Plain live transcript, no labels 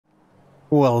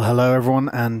Well, hello everyone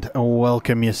and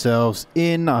welcome yourselves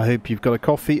in. I hope you've got a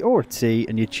coffee or a tea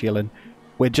and you're chilling.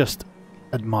 We're just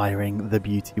admiring the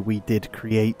beauty we did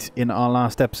create in our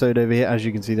last episode over here. As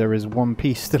you can see, there is one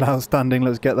piece still outstanding.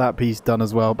 Let's get that piece done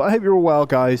as well. But I hope you're all well,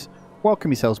 guys.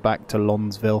 Welcome yourselves back to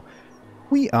Lonsville.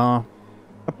 We are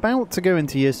about to go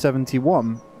into year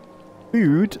 71.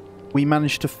 Food we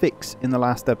managed to fix in the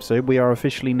last episode. We are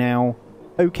officially now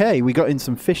okay. We got in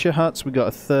some fisher huts. We got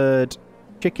a third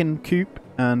chicken coop,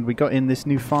 and we got in this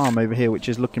new farm over here, which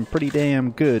is looking pretty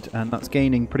damn good, and that's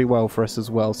gaining pretty well for us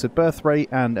as well. So birth rate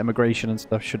and immigration and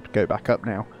stuff should go back up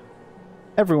now.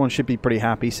 Everyone should be pretty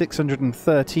happy.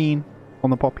 613 on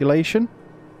the population.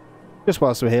 Just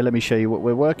whilst we're here, let me show you what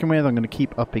we're working with. I'm going to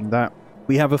keep upping that.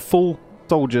 We have a full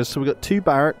soldiers, so we've got 2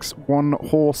 barracks, 1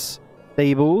 horse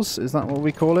stables, is that what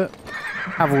we call it?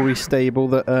 Cavalry stable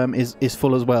that is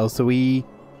full as well. So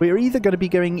we're either going to be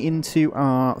going into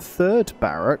our 3rd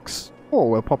barracks, or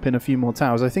we'll pop in a few more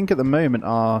towers. I think at the moment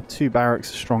our 2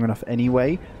 barracks are strong enough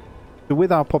anyway. So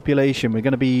with our population, we're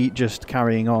going to be just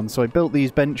carrying on. So I built these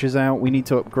benches out. We need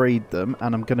to upgrade them,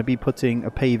 and I'm going to be putting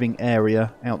a paving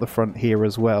area out the front here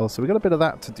as well. So we've got a bit of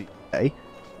that to do today.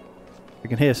 I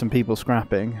can hear some people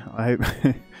scrapping. I hope,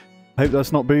 I hope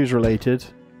that's not booze related.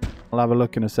 I'll have a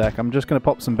look in a sec. I'm just going to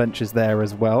pop some benches there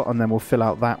as well, and then we'll fill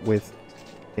out that with...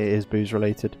 It is booze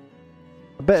related.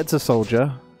 I bet it's a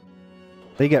soldier.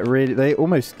 They get really... They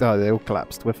almost... Oh, they all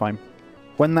collapsed. We're fine.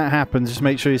 When that happens, just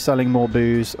make sure you're selling more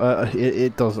booze.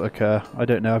 It does occur. I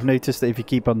don't know. I've noticed that if you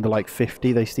keep under like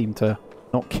 50, they seem to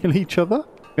not kill each other.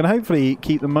 I'm going to hopefully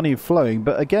keep the money flowing.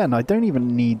 But again, I don't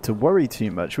even need to worry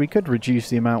too much. We could reduce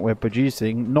the amount we're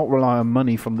producing, not rely on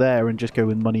money from there, and just go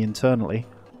with money internally.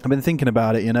 I've been thinking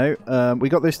about it, you know. We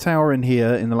got this tower in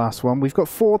here in the last one. We've got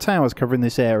 4 towers covering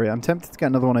this area. I'm tempted to get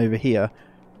another one over here.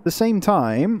 At the same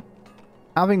time,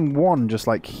 having one just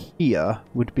like here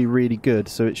would be really good.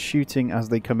 So it's shooting as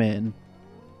they come in.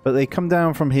 But they come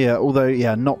down from here. Although,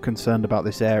 yeah, not concerned about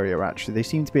this area, actually. They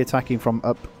seem to be attacking from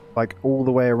up, like, all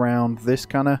the way around this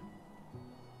kind of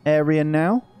area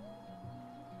now.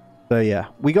 So yeah,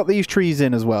 we got these trees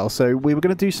in as well. So we were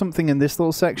going to do something in this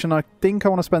little section. I think I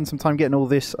want to spend some time getting all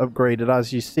this upgraded.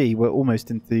 As you see, we're almost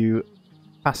into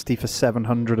capacity for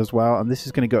 700 as well. And this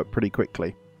is going to go up pretty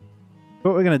quickly.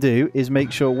 What we're going to do is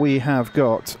make sure we have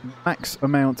got max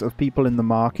amount of people in the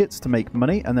markets to make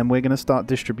money. And then we're going to start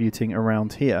distributing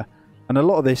around here. And a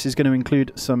lot of this is going to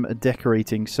include some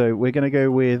decorating. So we're going to go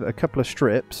with a couple of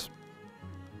strips.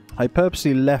 I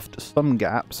purposely left some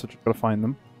gaps. So just got to find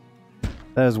them.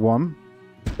 There's one.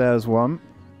 There's one.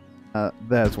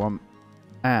 There's one.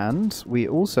 And we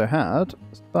also had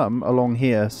some along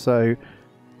here. So,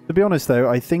 to be honest though,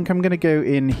 I think I'm going to go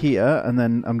in here and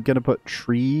then I'm going to put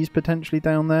trees potentially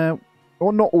down there.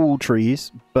 Or not all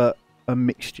trees, but a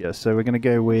mixture. So we're going to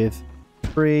go with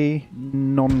 3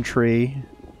 non-tree,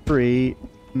 3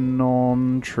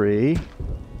 non-tree. Is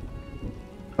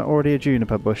that already a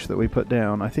juniper bush that we put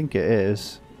down? I think it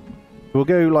is. We'll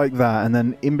go like that, and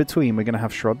then in between we're going to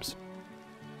have shrubs.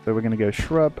 So we're going to go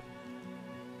shrub.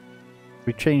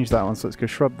 We changed that one, so let's go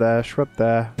shrub there, shrub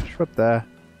there, shrub there,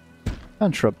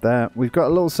 and shrub there. We've got a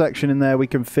little section in there we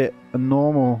can fit a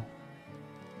normal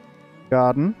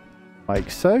garden, like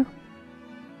so. And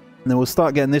then we'll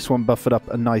start getting this one buffered up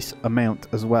a nice amount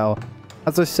as well.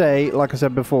 As I say, like I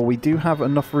said before, we do have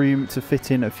enough room to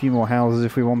fit in a few more houses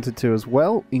if we wanted to as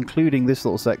well, including this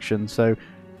little section. So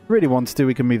really wants to,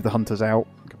 we can move the hunters out,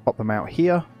 pop them out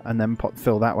here, and then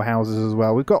fill that with houses as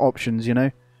well. We've got options, you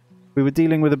know. We were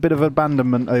dealing with a bit of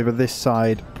abandonment over this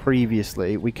side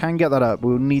previously. We can get that up.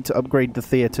 We'll need to upgrade the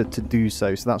theatre to do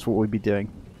so, so that's what we'll be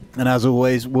doing. And as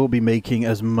always, we'll be making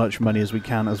as much money as we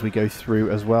can as we go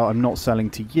through as well. I'm not selling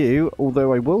to you,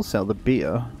 although I will sell the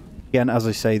beer. Again, as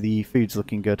I say, the food's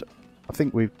looking good. I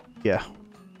think we've, yeah,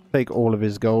 take all of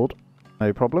his gold.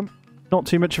 No problem. Not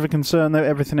too much of a concern though,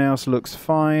 everything else looks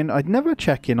fine. I'd never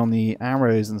check in on the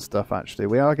arrows and stuff actually.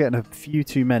 We are getting a few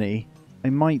too many. I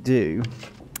might do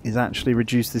is actually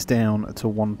reduce this down to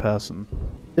 1 person.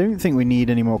 Don't think we need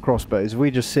any more crossbows. If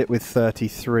we just sit with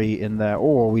 33 in there,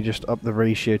 or we just up the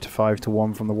ratio to 5 to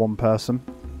 1 from the 1 person.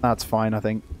 That's fine, I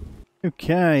think.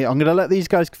 Okay, I'm going to let these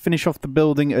guys finish off the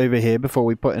building over here before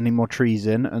we put any more trees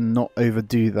in and not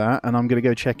overdo that. And I'm going to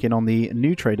go check in on the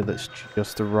new trader that's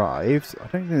just arrived. I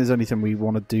don't think there's anything we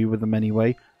want to do with them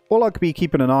anyway. All I could be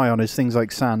keeping an eye on is things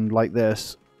like sand like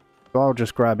this. So I'll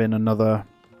just grab in another,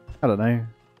 I don't know,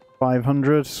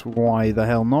 500. Why the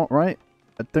hell not, right?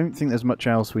 I don't think there's much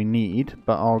else we need,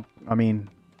 but I mean,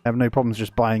 I have no problems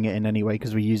just buying it in anyway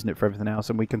because we're using it for everything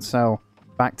else and we can sell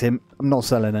back to him. I'm not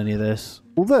selling any of this.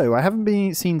 Although, I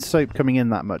haven't seen soap coming in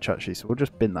that much, actually, so we'll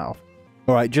just bin that off.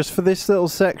 Alright, just for this little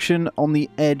section on the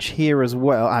edge here as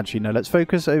well. Actually, no, let's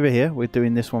focus over here. We're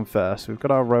doing this one first. We've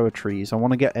got our row of trees. I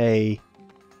want to get a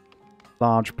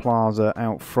large plaza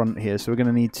out front here, so we're going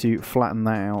to need to flatten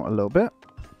that out a little bit.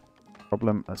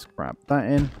 Problem. Let's grab that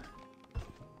in.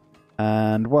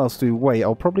 And whilst we wait,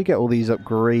 I'll probably get all these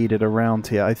upgraded around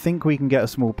here. I think we can get a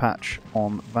small patch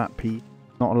on that piece.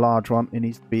 Not a large one. It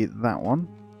needs to be that one.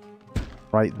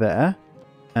 Right there.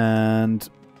 And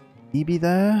maybe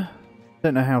there?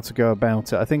 Don't know how to go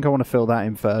about it. I think I want to fill that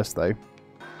in first, though.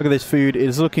 Look at this food.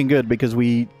 It's looking good because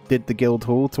we did the guild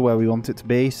hall to where we want it to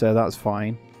be, so that's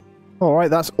fine.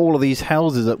 Alright, that's all of these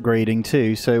houses upgrading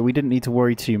too, so we didn't need to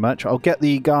worry too much. I'll get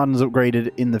the gardens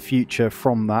upgraded in the future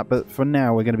from that, but for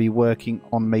now we're going to be working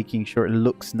on making sure it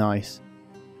looks nice.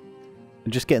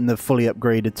 And just getting them fully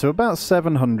upgraded to about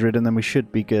 700 and then we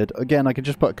should be good. Again, I could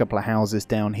just put a couple of houses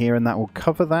down here and that will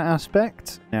cover that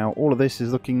aspect. Now, all of this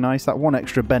is looking nice. That one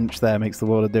extra bench there makes the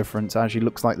world of difference. It actually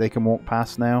looks like they can walk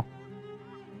past now.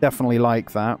 Definitely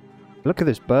like that. Look at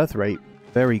this birth rate.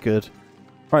 Very good.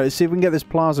 Right, let's see if we can get this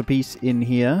plaza piece in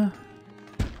here.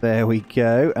 There we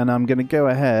go. And I'm going to go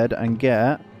ahead and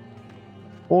get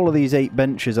all of these 8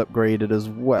 benches upgraded as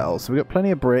well. So we've got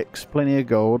plenty of bricks, plenty of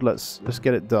gold. Let's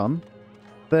get it done.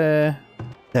 There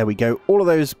we go. All of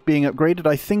those being upgraded.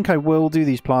 I think I will do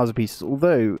these plaza pieces,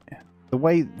 although the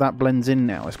way that blends in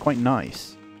now is quite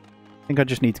nice. I think I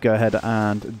just need to go ahead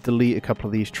and delete a couple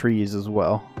of these trees as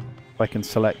well, if I can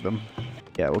select them.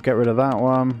 Yeah, we'll get rid of that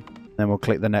one, then we'll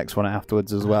click the next one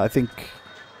afterwards as well. I think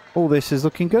all this is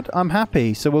looking good. I'm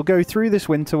happy. So we'll go through this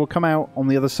winter. We'll come out on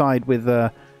the other side with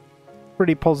a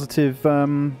pretty positive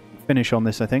finish on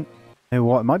this, I think. You know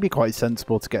what? It might be quite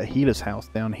sensible to get a healer's house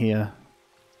down here.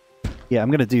 Yeah, I'm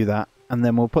going to do that. And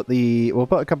then we'll put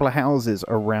a couple of houses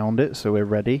around it so we're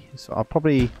ready. So I'll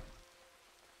probably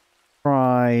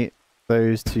try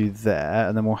those two there.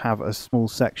 And then we'll have a small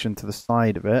section to the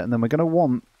side of it. And then we're going to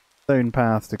want stone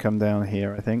path to come down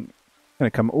here, I think. It's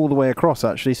going to come all the way across,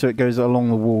 actually, so it goes along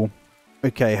the wall.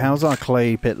 Okay, how's our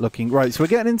clay pit looking? Right, so we're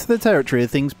getting into the territory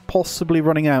of things possibly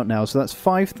running out now. So that's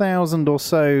 5,000 or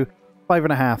so,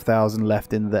 5,500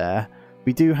 left in there.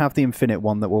 We do have the infinite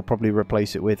one that we'll probably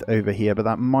replace it with over here, but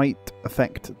that might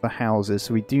affect the houses,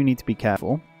 so we do need to be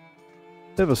careful.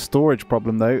 Bit of a storage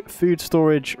problem, though. Food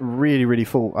storage, really, really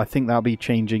full. I think that'll be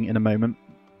changing in a moment.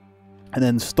 And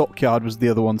then stockyard was the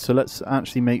other one, so let's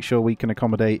actually make sure we can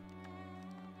accommodate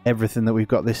everything that we've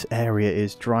got. This area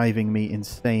is driving me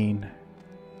insane.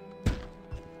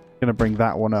 Going to bring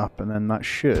that one up, and then that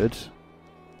should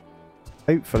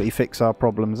hopefully fix our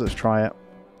problems. Let's try it.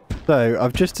 So,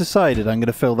 I've just decided I'm going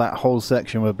to fill that whole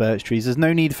section with birch trees. There's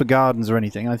no need for gardens or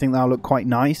anything. I think that'll look quite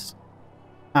nice.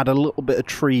 Add a little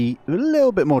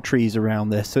bit more trees around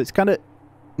this. So it's kind of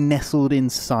nestled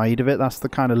inside of it. That's the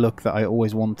kind of look that I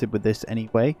always wanted with this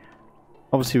anyway.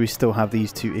 Obviously, we still have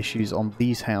these two issues on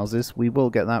these houses. We will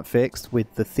get that fixed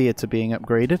with the theatre being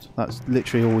upgraded. That's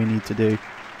literally all we need to do.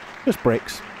 Just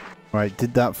bricks. Right,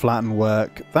 did that flatten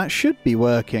work? That should be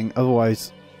working.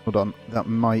 Otherwise... Hold on, that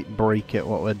might break it,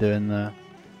 what we're doing there.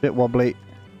 Bit wobbly.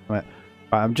 Right,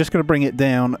 I'm just going to bring it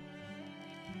down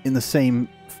in the same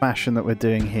fashion that we're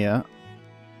doing here.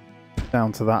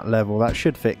 Down to that level. That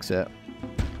should fix it.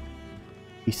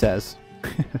 He says.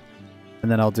 And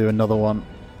then I'll do another one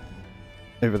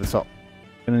over the top.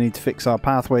 Going to need to fix our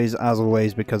pathways, as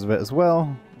always, because of it as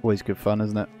well. Always good fun,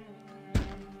 isn't it?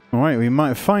 Alright, we might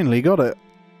have finally got it.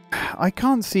 I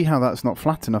can't see how that's not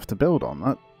flat enough to build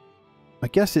on. I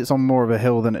guess it's on more of a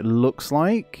hill than it looks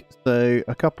like, so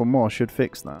a couple more should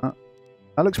fix that.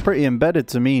 That looks pretty embedded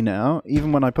to me now.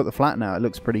 Even when I put the flatten out, it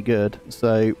looks pretty good.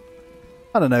 So,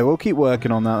 I don't know, we'll keep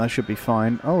working on that. That should be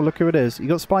fine. Oh, look who it is. You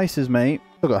got spices, mate.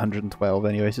 Still got 112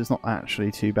 anyway, so it's not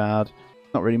actually too bad.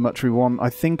 Not really much we want. I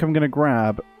think I'm going to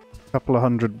grab a couple of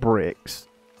 100 bricks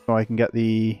so I can get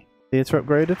the theatre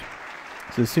upgraded.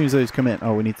 So as soon as those come in...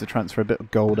 Oh, we need to transfer a bit of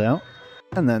gold out.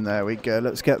 And then there we go.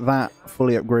 Let's get that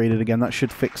fully upgraded again. That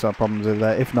should fix our problems over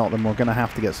there. If not, then we're going to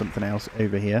have to get something else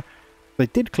over here. They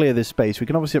did clear this space. We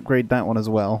can obviously upgrade that one as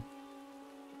well.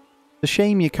 It's a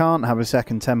shame you can't have a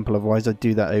second temple, otherwise I'd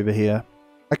do that over here.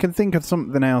 I can think of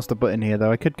something else to put in here,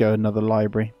 though. I could go another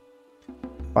library.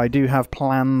 But I do have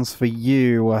plans for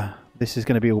you. This is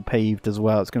going to be all paved as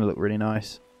well. It's going to look really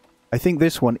nice. I think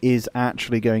this one is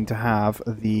actually going to have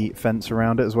the fence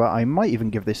around it as well. I might even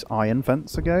give this iron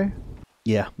fence a go.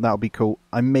 Yeah, that'll be cool.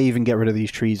 I may even get rid of these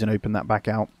trees and open that back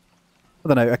out. I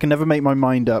don't know, I can never make my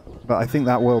mind up, but I think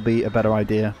that will be a better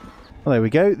idea. Well, there we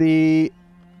go. The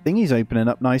thingy's opening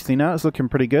up nicely now. It's looking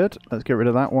pretty good. Let's get rid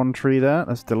of that one tree there.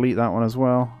 Let's delete that one as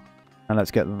well. And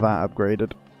let's get that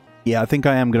upgraded. Yeah, I think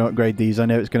I am going to upgrade these. I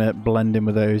know it's going to blend in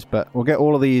with those, but we'll get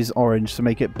all of these orange to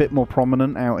make it a bit more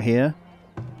prominent out here.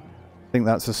 I think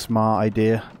that's a smart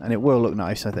idea, and it will look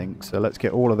nice, I think. So let's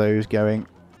get all of those going.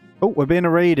 Oh, we're being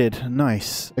raided.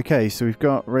 Nice. Okay, so we've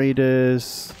got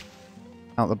raiders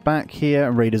out the back here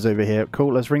and raiders over here.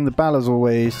 Cool, let's ring the bell as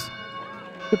always.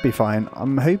 Should be fine.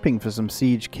 I'm hoping for some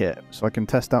siege kit so I can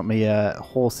test out my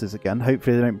horses again.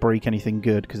 Hopefully they don't break anything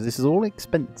good, because this is all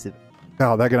expensive.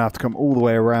 Oh, they're going to have to come all the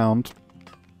way around.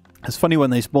 It's funny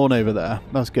when they spawn over there.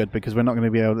 That's good, because we're not going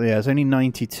to be able to... Yeah, it's only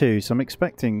 92, so I'm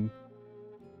expecting...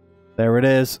 There it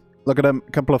is. Look at them.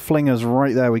 A couple of flingers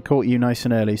right there. We caught you nice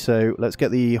and early. So let's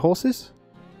get the horses.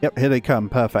 Yep, here they come.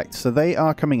 Perfect. So they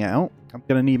are coming out. I'm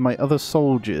going to need my other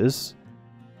soldiers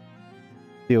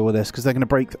to deal with this, because they're going to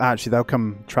break... Actually, they'll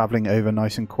come travelling over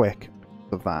nice and quick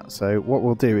of that. So what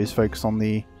we'll do is focus on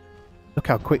the... Look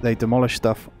how quick they demolish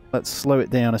stuff. Let's slow it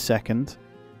down a second.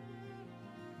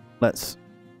 Let's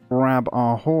grab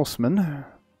our horsemen.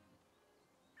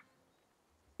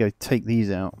 Go take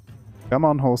these out. Come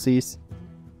on, horsies.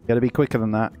 Gotta be quicker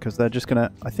than that, because they're just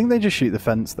gonna... I think they just shoot the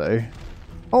fence, though.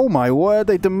 Oh my word,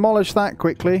 they demolished that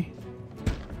quickly.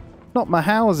 Not my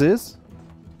houses.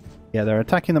 Yeah, they're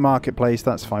attacking the marketplace.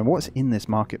 That's fine. What's in this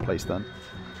marketplace, then?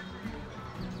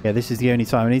 Yeah, this is the only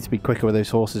time I need to be quicker with those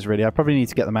horses, really. I probably need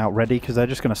to get them out ready, because they're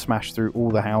just going to smash through all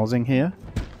the housing here.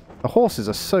 The horses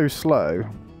are so slow.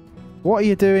 What are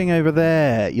you doing over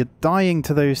there? You're dying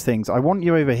to those things. I want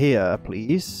you over here,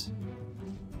 please.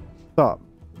 Stop.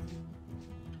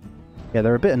 Yeah,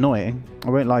 they're a bit annoying. I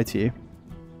won't lie to you.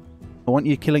 I want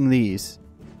you killing these.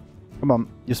 Come on.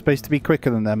 You're supposed to be quicker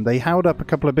than them. They held up a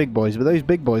couple of big boys, but those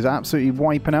big boys are absolutely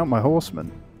wiping out my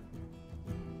horsemen.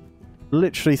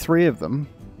 Literally 3 of them.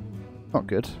 Not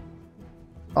good.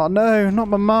 Oh no, not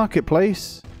my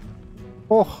marketplace.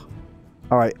 Oh.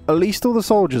 Alright, at least all the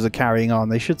soldiers are carrying on.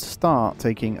 They should start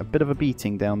taking a bit of a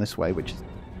beating down this way, which is...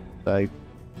 So,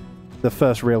 the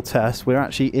first real test. We're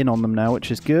actually in on them now, which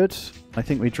is good. I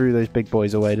think we drew those big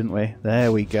boys away, didn't we?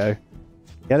 There we go.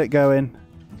 Get it going.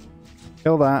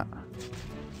 Kill that.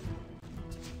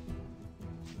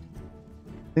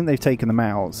 I think they've taken them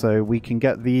out, so we can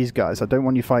get these guys. I don't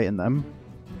want you fighting them.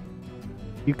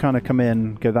 You kind of come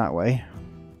in, go that way.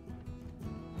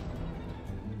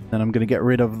 Then I'm going to get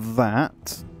rid of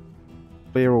that.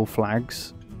 Clear all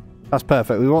flags. That's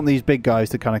perfect. We want these big guys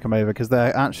to kind of come over, because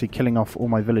they're actually killing off all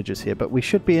my villagers here. But we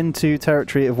should be into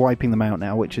territory of wiping them out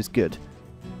now, which is good.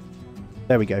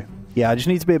 There we go. Yeah, I just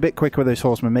need to be a bit quicker with those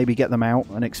horsemen. Maybe get them out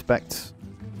and expect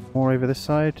more over this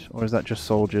side. Or is that just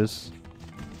soldiers?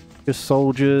 Just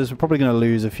soldiers. We're probably going to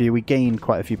lose a few. We gained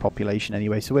quite a few population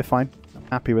anyway, so we're fine. I'm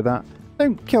happy with that.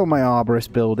 Don't kill my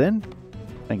arborist building.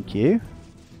 Thank you.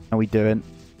 How are we doing?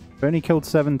 We've only killed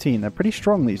 17. They're pretty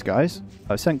strong, these guys.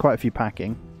 I've sent quite a few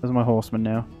packing. Those are my horsemen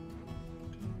now.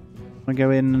 I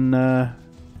go in and... I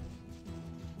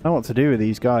don't know what to do with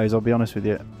these guys, I'll be honest with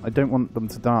you. I don't want them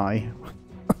to die.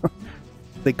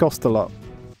 They cost a lot.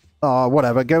 Oh,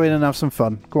 whatever. Go in and have some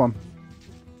fun. Go on.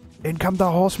 In come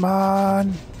the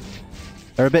horsemen!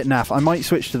 They're a bit naff. I might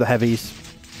switch to the heavies.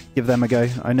 Give them a go.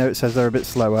 I know it says they're a bit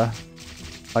slower.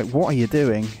 Like, what are you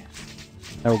doing?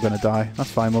 They're all going to die. That's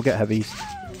fine. We'll get heavies.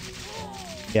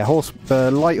 Yeah,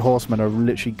 the light horsemen are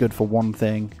literally good for one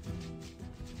thing.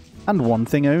 And one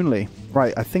thing only.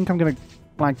 Right, I think I'm going to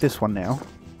flag this one now.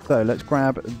 So, let's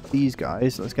grab these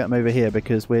guys. Let's get them over here,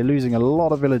 because we're losing a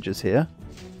lot of villagers here.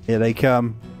 Here they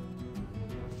come.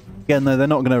 Again, though, they're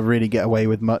not going to really get away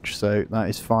with much, so that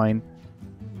is fine.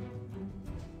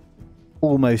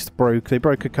 Almost broke. They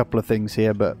broke a couple of things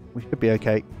here, but we should be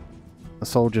okay. The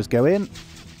soldiers go in.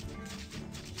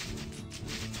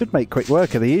 Should make quick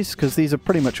work of these, because these are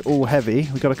pretty much all heavy.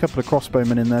 We've got a couple of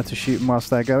crossbowmen in there to shoot them whilst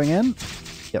they're going in.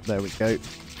 Yep, there we go.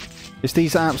 It's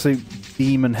these absolute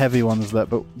demon heavy ones, that,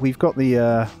 but we've got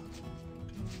the...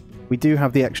 we do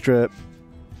have the extra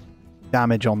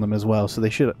damage on them as well, so they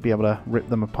should be able to rip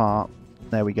them apart.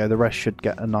 There we go. The rest should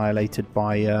get annihilated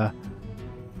by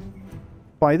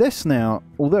this now.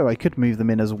 Although I could move them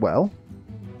in as well.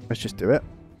 Let's just do it.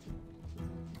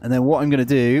 And then what I'm going to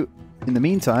do... In the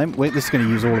meantime, we're just going to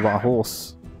use all of our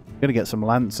horse. We're going to get some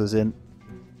lancers in.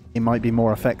 It might be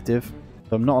more effective.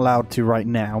 So I'm not allowed to right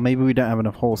now. Maybe we don't have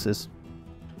enough horses.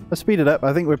 Let's speed it up.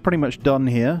 I think we're pretty much done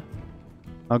here.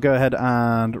 I'll go ahead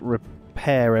and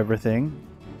repair everything.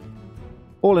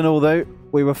 All in all, though,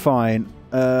 we were fine.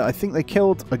 I think they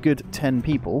killed a good 10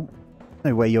 people.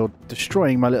 No way, you're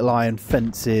destroying my little iron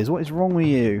fences. What is wrong with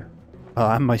you? Oh,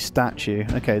 and my statue.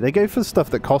 Okay, they go for stuff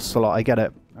that costs a lot. I get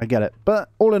it. I get it. But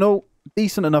all in all,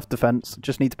 decent enough defense.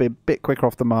 Just need to be a bit quicker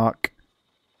off the mark.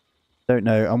 Don't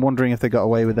know. I'm wondering if they got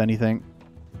away with anything.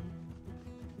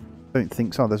 Don't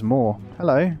think so. There's more.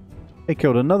 Hello. They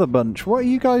killed another bunch. What are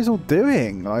you guys all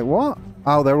doing? Like, what?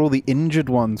 Oh, they're all the injured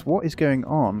ones. What is going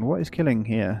on? What is killing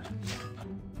here?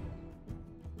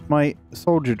 My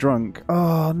soldier drunk.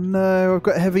 Oh, no. I've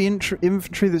got heavy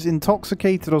infantry that's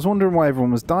intoxicated. I was wondering why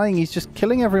everyone was dying. He's just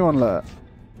killing everyone, look.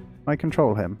 I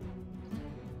control him.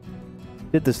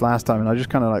 Did this last time, and I just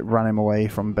kind of, like, ran him away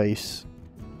from base.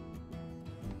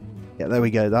 Yeah, there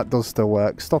we go. That does still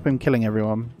work. Stop him killing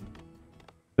everyone.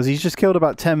 Because he's just killed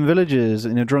about 10 villagers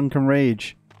in a drunken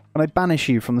rage. Can I banish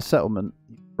you from the settlement,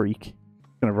 you freak?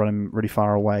 I'm going to run him really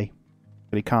far away.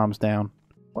 But he calms down.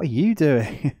 What are you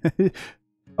doing?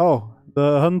 Oh,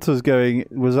 the hunter's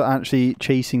was actually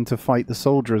chasing to fight the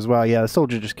soldier as well. Yeah, the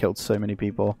soldier just killed so many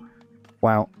people.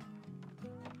 Wow.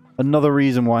 Another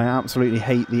reason why I absolutely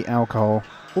hate the alcohol.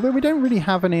 Although we don't really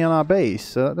have any on our base,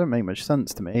 so that don't make much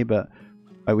sense to me, but...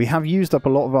 we have used up a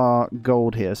lot of our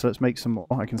gold here, so let's make some more.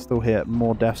 I can still hear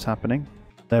more deaths happening.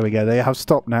 There we go. They have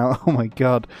stopped now. Oh my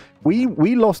god.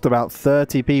 We lost about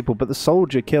 30 people, but the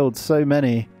soldier killed so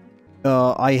many.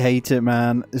 Oh, I hate it,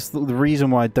 man. It's the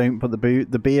reason why I don't put the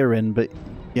beer in, but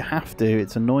you have to.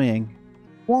 It's annoying.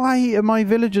 Why are my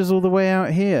villagers all the way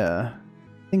out here?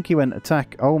 I think he went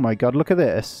attack. Oh my god, look at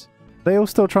this. They're all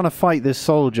still trying to fight this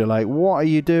soldier. Like, what are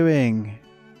you doing?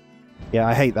 Yeah,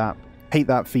 I hate that. Hate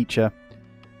that feature.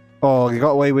 Oh, we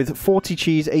got away with 40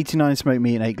 cheese, 89 smoked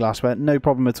meat, and 8 glassware. No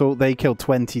problem at all. They killed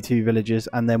 22 villagers,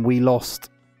 and then we lost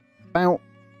about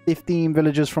 15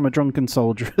 villagers from a drunken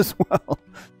soldier as well.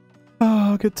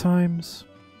 Oh, good times.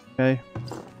 Okay.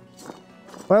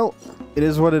 Well, it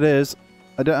is what it is.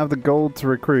 I don't have the gold to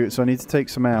recruit, so I need to take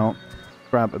some out.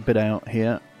 Grab a bit out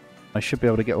here. I should be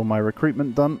able to get all my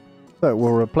recruitment done. So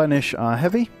we'll replenish our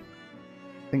heavy.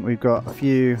 I think we've got a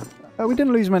few... Oh, we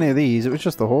didn't lose many of these. It was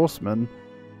just the horsemen.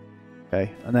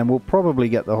 Okay, and then we'll probably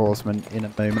get the horsemen in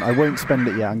a moment. I won't spend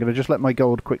it yet. I'm going to just let my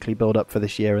gold quickly build up for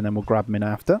this year, and then we'll grab them in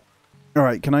after.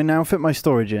 Alright, can I now fit my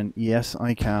storage in? Yes,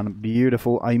 I can.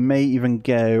 Beautiful. I may even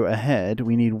go ahead.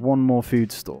 We need one more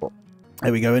food store.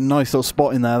 There we go. A nice little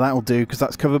spot in there. That'll do, because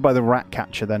that's covered by the rat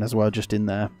catcher then as well, just in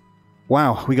there.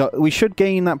 Wow, we should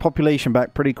gain that population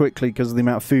back pretty quickly because of the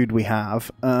amount of food we have.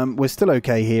 We're still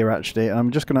okay here, actually.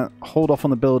 I'm just going to hold off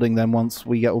on the building then once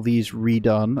we get all these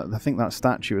redone. I think that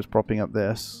statue is propping up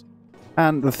this.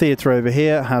 And the theatre over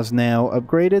here has now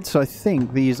upgraded, so I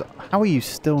think these... How are you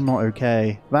still not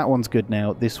okay? That one's good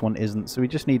now, this one isn't. So we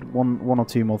just need one or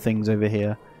two more things over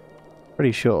here.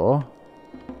 Pretty sure.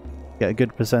 Get a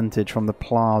good percentage from the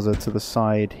plaza to the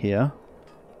side here.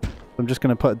 I'm just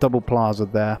going to put a double plaza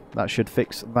there. That should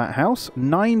fix that house.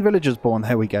 9 villagers born.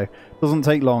 There we go. Doesn't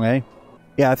take long, eh?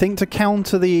 Yeah, I think to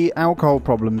counter the alcohol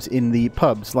problems in the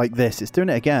pubs like this, it's doing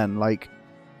it again. Like,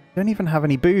 don't even have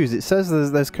any booze. It says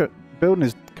there's building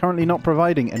is currently not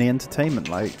providing any entertainment.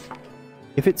 Like,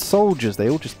 if it's soldiers, they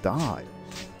all just die.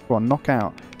 Go on, knock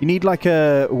out. You need like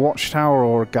a watchtower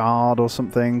or a guard or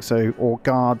something. So, or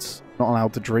guards not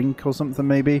allowed to drink or something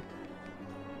maybe.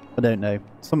 I don't know.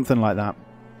 Something like that.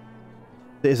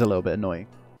 It is a little bit annoying.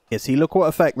 Yeah, see, look what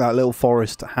effect that little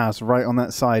forest has right on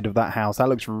that side of that house. That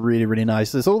looks really, really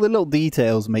nice. There's all the little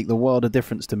details make the world of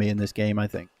difference to me in this game, I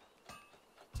think.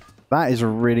 That is a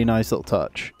really nice little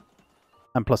touch.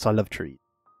 And plus, I love trees.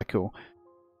 Cool.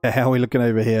 Okay, how are we looking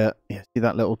over here? Yeah, see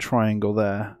that little triangle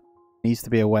there? Needs to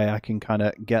be a way I can kind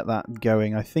of get that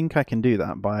going. I think I can do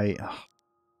that by...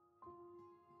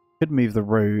 Could move the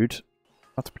road.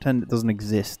 I have to pretend it doesn't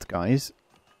exist, guys.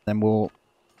 Then we'll...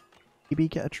 Maybe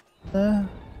get a tree there?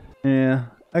 Yeah,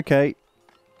 okay.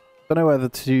 Don't know whether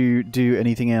to do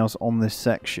anything else on this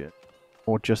section.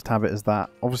 Or just have it as that.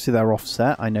 Obviously they're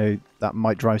offset. I know that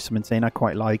might drive some insane. I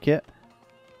quite like it.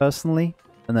 Personally.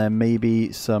 And then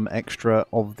maybe some extra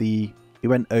of the... We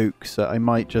went oak, so I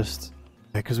might just...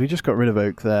 Because we just got rid of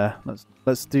oak there.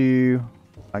 Let's do...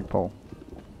 flagpole.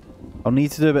 I'll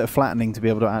need to do a bit of flattening to be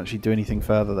able to actually do anything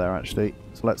further there, actually.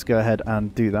 So let's go ahead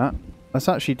and do that. Let's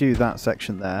actually do that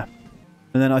section there.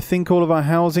 And then I think all of our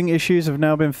housing issues have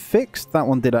now been fixed. That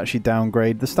one did actually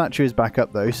downgrade. The statue is back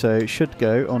up though, so it should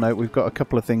go. Oh no, we've got a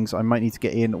couple of things I might need to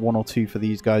get in. 1 or 2 for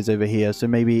these guys over here. So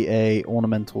maybe a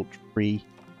ornamental tree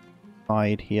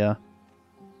side here.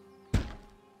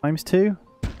 ×2?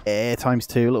 Yeah,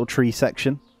 ×2. A little tree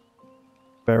section.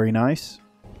 Very nice.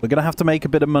 We're going to have to make a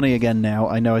bit of money again now.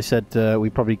 I know I said we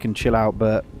probably can chill out,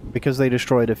 but because they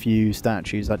destroyed a few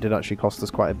statues, that did actually cost us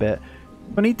quite a bit.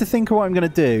 I need to think of what I'm going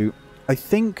to do. I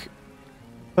think,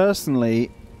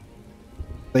 personally,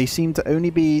 they seem to only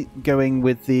be going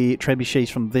with the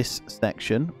trebuchets from this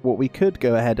section. What we could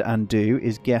go ahead and do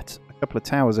is get a couple of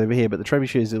towers over here, but the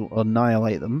trebuchets will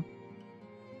annihilate them.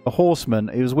 The horsemen,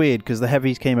 it was weird because the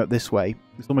heavies came up this way.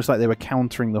 It's almost like they were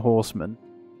countering the horsemen.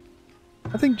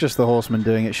 I think just the horsemen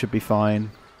doing it should be fine.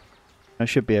 It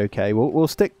should be okay. We'll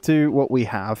stick to what we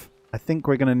have. I think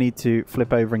we're going to need to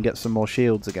flip over and get some more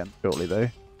shields again shortly, though.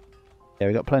 Yeah,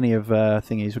 we've got plenty of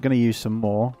thingies. We're going to use some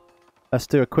more. Let's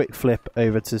do a quick flip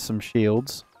over to some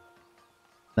shields.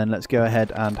 Then let's go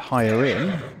ahead and hire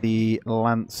in the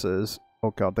Lancers.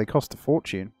 Oh god, they cost a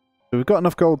fortune. So we've got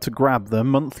enough gold to grab them.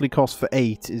 Monthly cost for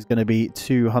 8 is going to be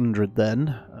 200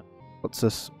 then. Puts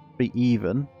us pretty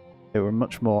even. Okay, we're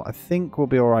much more. I think we'll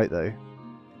be alright though.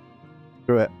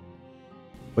 Screw it.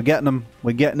 We're getting them.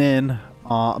 We're getting in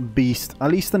our beast.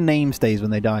 At least the name stays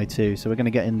when they die too. So we're going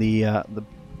to get in the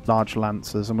large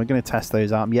Lancers and we're going to test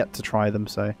those out. I'm yet to try them,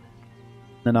 so...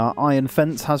 Then our iron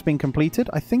fence has been completed.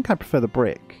 I think I prefer the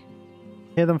brick.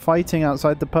 Hear them fighting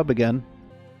outside the pub again.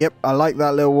 Yep, I like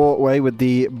that little walkway with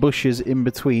the bushes in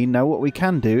between. Now what we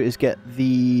can do is get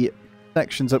the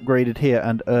sections upgraded here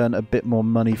and earn a bit more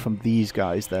money from these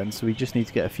guys then. So we just need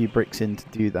to get a few bricks in to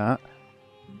do that.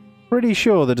 Pretty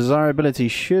sure the desirability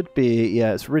should be...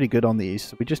 Yeah, it's really good on these.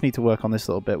 So we just need to work on this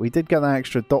a little bit. We did get that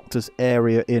extra doctor's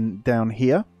area in down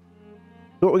here.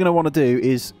 So what we're going to want to do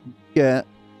is get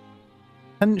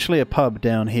potentially a pub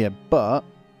down here, but...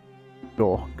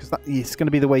 Sure, because it's going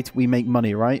to be the way we make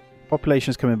money, right?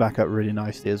 Population's coming back up really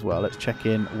nicely as well. Let's check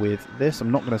in with this.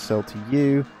 I'm not going to sell to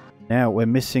you. Now, we're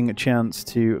missing a chance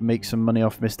to make some money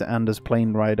off Mr. Anders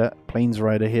Plains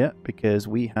Rider here, because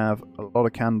we have a lot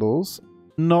of candles.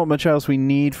 Not much else we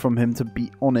need from him, to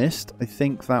be honest. I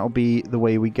think that'll be the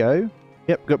way we go.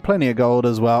 Yep, got plenty of gold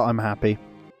as well. I'm happy.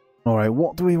 Alright,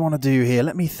 what do we want to do here?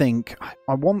 Let me think.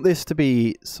 I want this to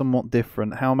be somewhat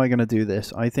different. How am I going to do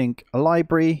this? I think a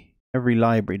library... Every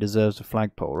library deserves a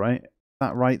flagpole, right? Is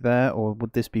that right there? Or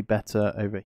would this be better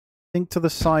over here? I think to the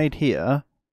side here,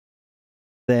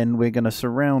 then we're going to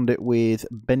surround it with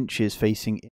benches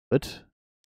facing inward.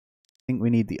 I think we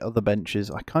need the other benches.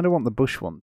 I kind of want the bush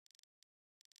one.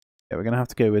 Yeah, we're going to have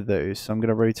to go with those. So I'm going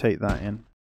to rotate that in.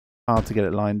 Hard to get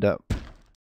it lined up.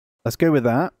 Let's go with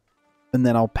that. And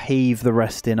then I'll pave the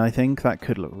rest in, I think. That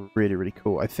could look really, really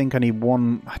cool. I think I need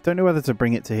one... I don't know whether to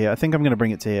bring it to here. I think I'm going to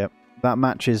bring it to here. That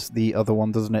matches the other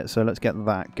one, doesn't it? So let's get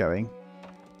that going.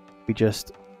 We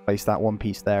just place that one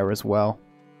piece there as well.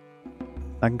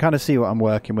 I can kind of see what I'm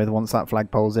working with once that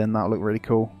flagpole's in. That'll look really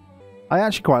cool. I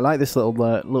actually quite like this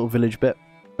little village bit.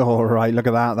 Alright, look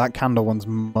at that. That candle one's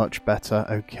much better.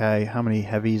 Okay, how many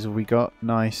heavies have we got?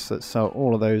 Nice. Let's sell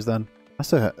all of those then.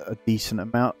 That's a decent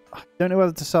amount. I don't know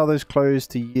whether to sell those clothes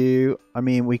to you. I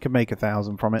mean, we could make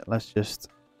 1,000 from it. Let's just...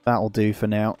 That'll do for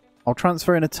now. I'll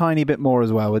transfer in a tiny bit more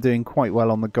as well. We're doing quite well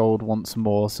on the gold once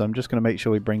more, so I'm just going to make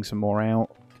sure we bring some more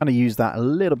out. Kind of use that a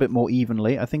little bit more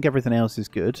evenly. I think everything else is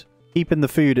good. Keeping the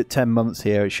food at 10 months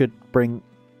here, it should bring,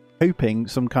 hoping,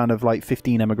 some kind of like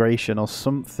 15 emigration or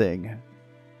something.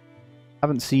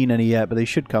 Haven't seen any yet, but they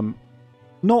should come.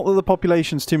 Not that the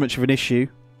population's too much of an issue.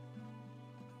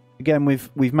 Again, we've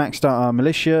maxed out our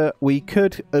militia. We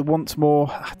could once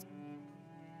more...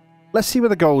 Let's see where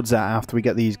the gold's at after we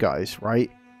get these guys,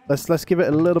 right? Let's give it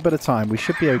a little bit of time. We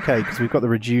should be okay because we've got the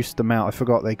reduced amount. I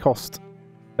forgot they cost...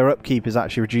 Their upkeep is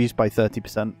actually reduced by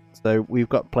 30%. So we've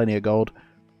got plenty of gold.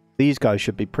 These guys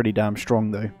should be pretty damn strong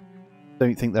though.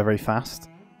 Don't think they're very fast.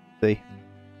 See?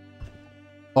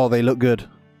 Oh, they look good.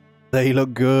 They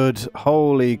look good.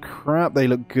 Holy crap, they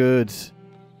look good.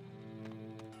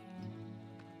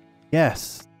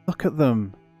 Yes. Look at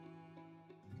them.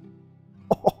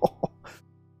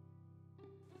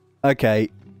 Okay.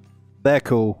 They're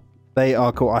cool. They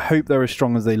are cool. I hope they're as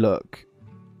strong as they look.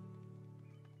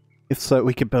 If so,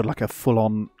 we could build like a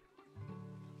full-on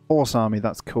horse army.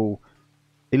 That's cool.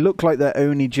 They look like they're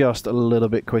only just a little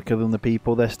bit quicker than the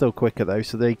people. They're still quicker though,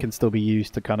 so they can still be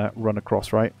used to kind of run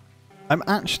across, right? I'm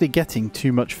actually getting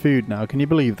too much food now. Can you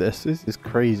believe this? This is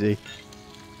crazy.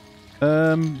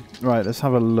 Right, let's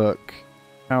have a look.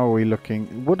 How are we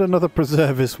looking? Would another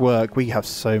preservist work? We have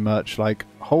so much. Like,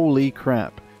 holy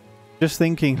crap. Just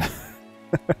thinking...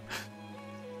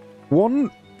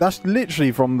 That's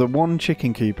literally from the one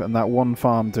chicken coop and that one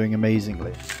farm doing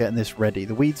amazingly. Getting this ready.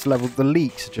 The weeds level, the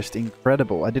leeks are just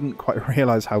incredible. I didn't quite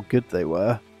realise how good they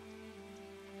were.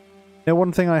 You know,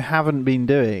 one thing I haven't been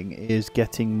doing is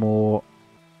getting more...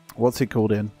 What's it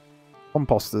called in?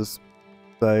 Composters.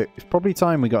 So it's probably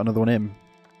time we got another one in.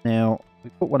 Now, we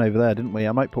put one over there, didn't we?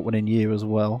 I might put one in you as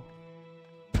well.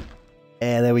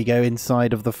 Yeah, there we go,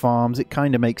 inside of the farms. It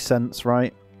kind of makes sense,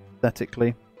 right?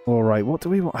 Aesthetically. Alright, what do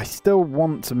we want? I still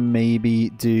want to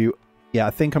maybe do... Yeah, I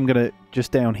think I'm going to,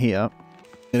 just down here,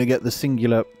 I'm going to get the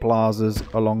singular plazas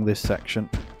along this section.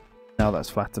 Now that's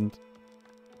flattened.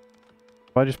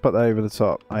 If I just put that over the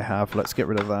top, I have. Let's get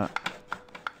rid of that.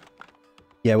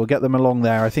 Yeah, we'll get them along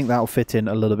there. I think that'll fit in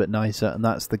a little bit nicer, and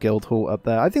that's the guild hall up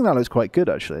there. I think that looks quite good,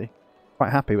 actually.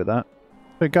 Quite happy with that.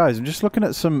 So, guys, I'm just looking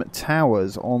at some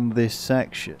towers on this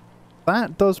section.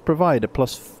 That does provide a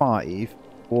 +5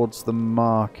 towards the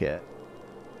market.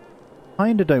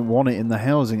 Kinda don't want it in the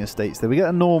housing estates, though. We get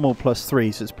a normal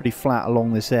 +3, so it's pretty flat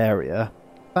along this area.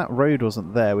 If that road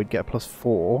wasn't there, we'd get a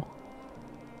 +4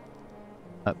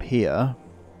 up here.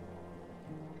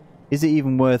 Is it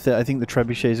even worth it? I think the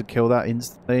trebuchets would kill that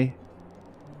instantly.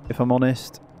 If I'm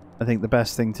honest, I think the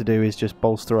best thing to do is just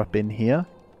bolster up in here.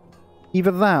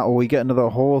 Either that, or we get another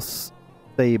horse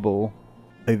stable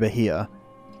over here.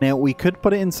 Now, we could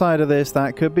put it inside of this.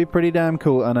 That could be pretty damn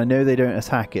cool. And I know they don't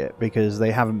attack it because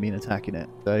they haven't been attacking it.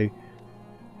 So,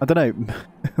 I don't know.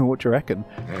 What do you reckon?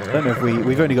 I don't know if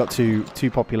we've only got two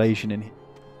population in here.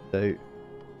 So,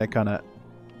 they're kind of...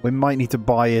 We might need to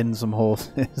buy in some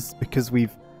horses because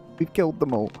we've killed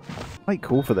them all. Quite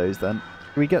cool for those then.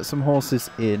 Can we get some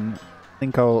horses in? I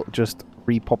think I'll just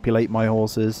repopulate my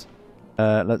horses.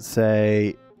 Let's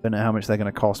say... Don't know how much they're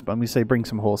going to cost, but I'm going to say bring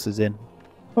some horses in.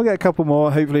 We'll get a couple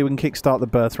more. Hopefully we can kickstart the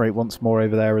birth rate once more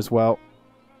over there as well.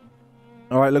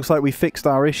 Alright, looks like we fixed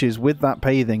our issues with that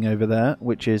paving over there,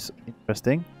 which is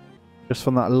interesting. Just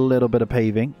from that little bit of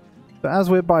paving. But as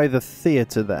we're by the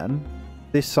theatre then,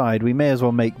 this side, we may as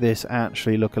well make this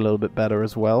actually look a little bit better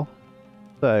as well.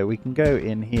 So we can go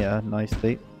in here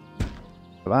nicely.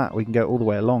 For that, we can go all the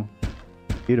way along.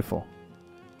 Beautiful.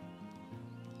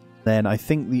 Then I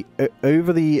think the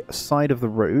over the side of the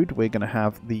road, we're going to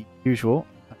have the usual.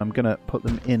 I'm going to put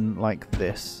them in like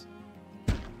this.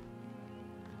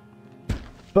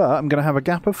 But I'm going to have a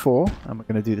gap of 4, and we're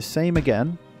going to do the same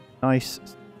again. Nice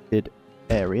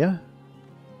area.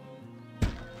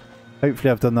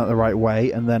 Hopefully I've done that the right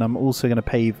way, and then I'm also going to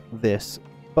pave this.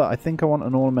 But I think I want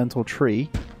an ornamental tree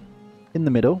in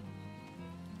the middle,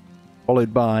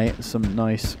 followed by some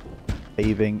nice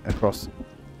paving across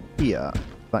here.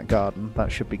 That garden,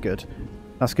 that should be good.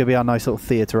 That's going to be our nice little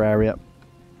theatre area.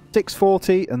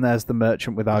 640, and there's the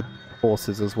merchant with our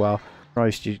horses as well.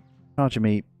 Christ, you're charging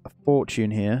me a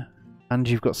fortune here. And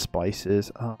you've got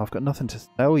spices. Oh, I've got nothing to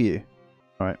sell you.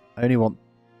 Alright, I only want...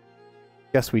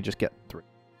 Guess we just get 3.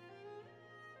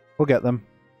 We'll get them.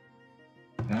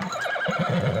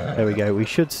 There we go. We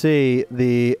should see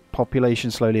the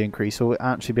population slowly increase, so we'll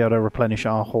actually be able to replenish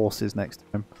our horses next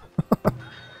time.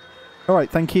 Alright,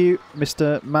 thank you,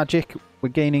 Mr. Magic. We're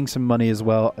gaining some money as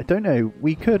well. I don't know,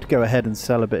 we could go ahead and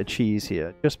sell a bit of cheese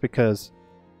here, just because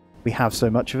we have so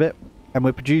much of it. And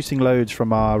we're producing loads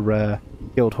from our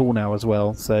guild hall now as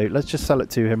well, so let's just sell it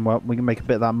to him. Well, we can make a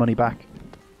bit of that money back.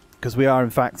 Because we are, in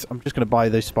fact, I'm just going to buy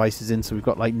those spices in, so we've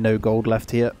got like no gold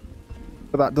left here.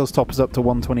 But that does top us up to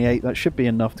 128. That should be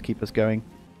enough to keep us going.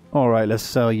 Alright, let's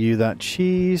sell you that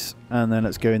cheese, and then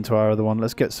let's go into our other one.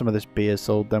 Let's get some of this beer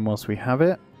sold then whilst we have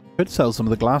it. Could sell some of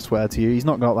the glassware to you. He's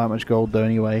not got that much gold though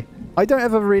anyway. I don't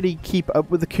ever really keep up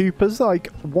with the Coopers.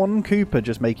 Like, one Cooper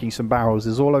just making some barrels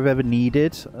is all I've ever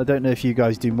needed. I don't know if you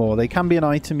guys do more. They can be an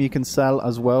item you can sell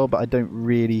as well, but I don't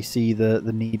really see the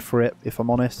need for it, if I'm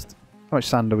honest. How much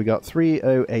sand have we got?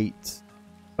 308. What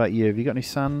about you? Have you got any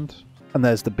sand? And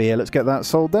there's the beer. Let's get that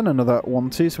sold then. Another 1,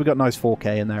 2. So we got a nice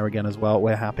 4k in there again as well.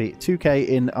 We're happy. 2k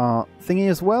in our thingy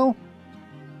as well.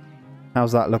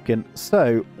 How's that looking?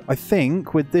 So, I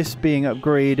think with this being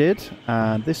upgraded,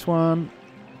 and this one,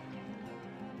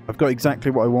 I've got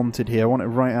exactly what I wanted here. I want it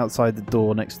right outside the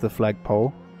door next to the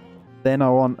flagpole. Then I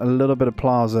want a little bit of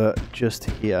plaza just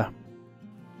here.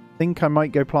 I think I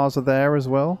might go plaza there as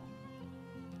well.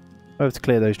 I have to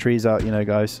clear those trees out, you know,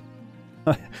 guys.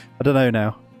 I don't know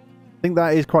now. I think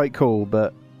that is quite cool,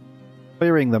 but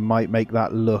clearing them might make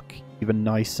that look even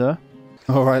nicer.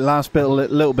 Alright, last bit,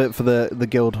 little bit for the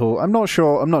guild hall. I'm not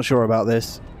sure about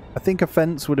this. I think a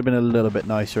fence would have been a little bit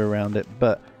nicer around it,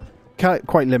 but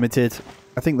quite limited.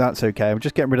 I think that's okay. I'm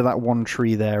just getting rid of that one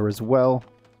tree there as well.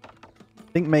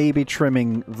 I think maybe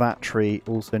trimming that tree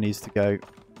also needs to go.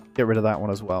 Get rid of that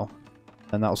one as well.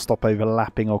 And that'll stop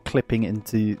overlapping or clipping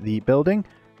into the building.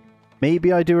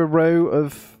 Maybe I do a row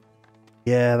of...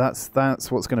 Yeah,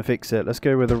 that's what's going to fix it. Let's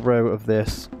go with a row of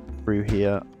this through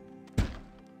here.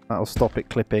 That'll stop it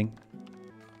clipping.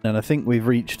 And I think we've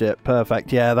reached it.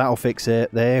 Perfect. Yeah, that'll fix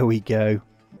it. There we go.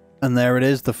 And there it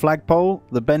is. The flagpole.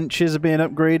 The benches are being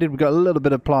upgraded. We've got a little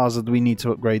bit of plaza that we need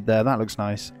to upgrade there. That looks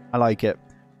nice. I like it.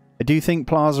 I do think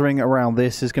plazaing around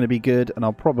this is going to be good. And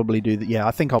I'll probably do that. Yeah,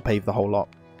 I think I'll pave the whole lot.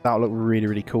 That'll look really,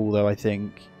 really cool though, I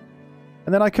think.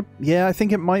 And then I could... Yeah, I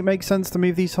think it might make sense to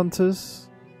move these hunters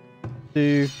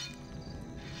to...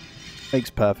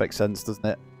 Makes perfect sense, doesn't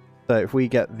it? So if we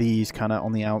get these kind of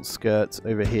on the outskirts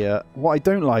over here, what I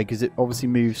don't like is it obviously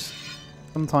moves.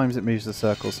 Sometimes it moves the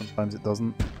circle, sometimes it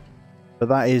doesn't. But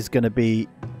that is going to be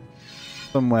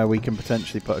somewhere we can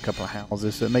potentially put a couple of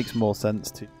houses, so it makes more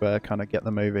sense to kind of get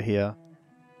them over here.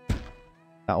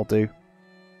 That'll do.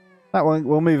 That one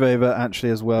we'll move over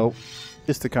actually as well,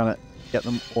 just to kind of get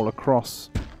them all across.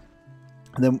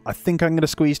 And then I think I'm going to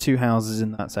squeeze 2 houses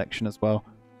in that section as well.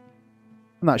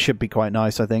 And that should be quite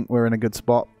nice, I think. We're in a good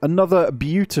spot. Another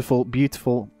beautiful,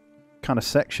 beautiful kind of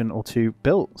section or 2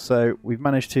 built. So we've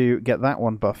managed to get that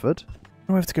one buffered.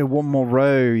 We have to go 1 more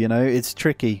row, you know. It's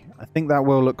tricky. I think that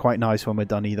will look quite nice when we're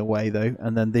done either way, though.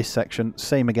 And then this section,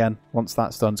 same again. Once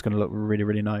that's done, it's going to look really,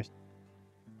 really nice.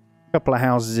 A couple of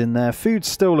houses in there. Food's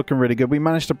still looking really good. We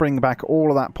managed to bring back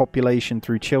all of that population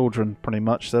through children, pretty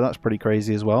much. So that's pretty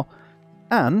crazy as well.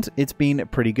 And it's been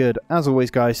pretty good. As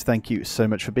always, guys, thank you so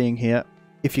much for being here.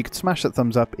 If you could smash that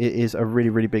thumbs up, it is a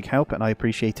really, really big help, and I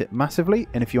appreciate it massively.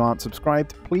 And if you aren't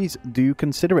subscribed, please do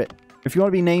consider it. If you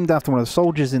want to be named after one of the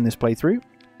soldiers in this playthrough,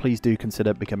 please do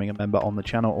consider becoming a member on the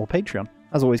channel or Patreon.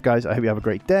 As always, guys, I hope you have a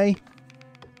great day.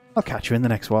 I'll catch you in the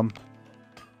next one.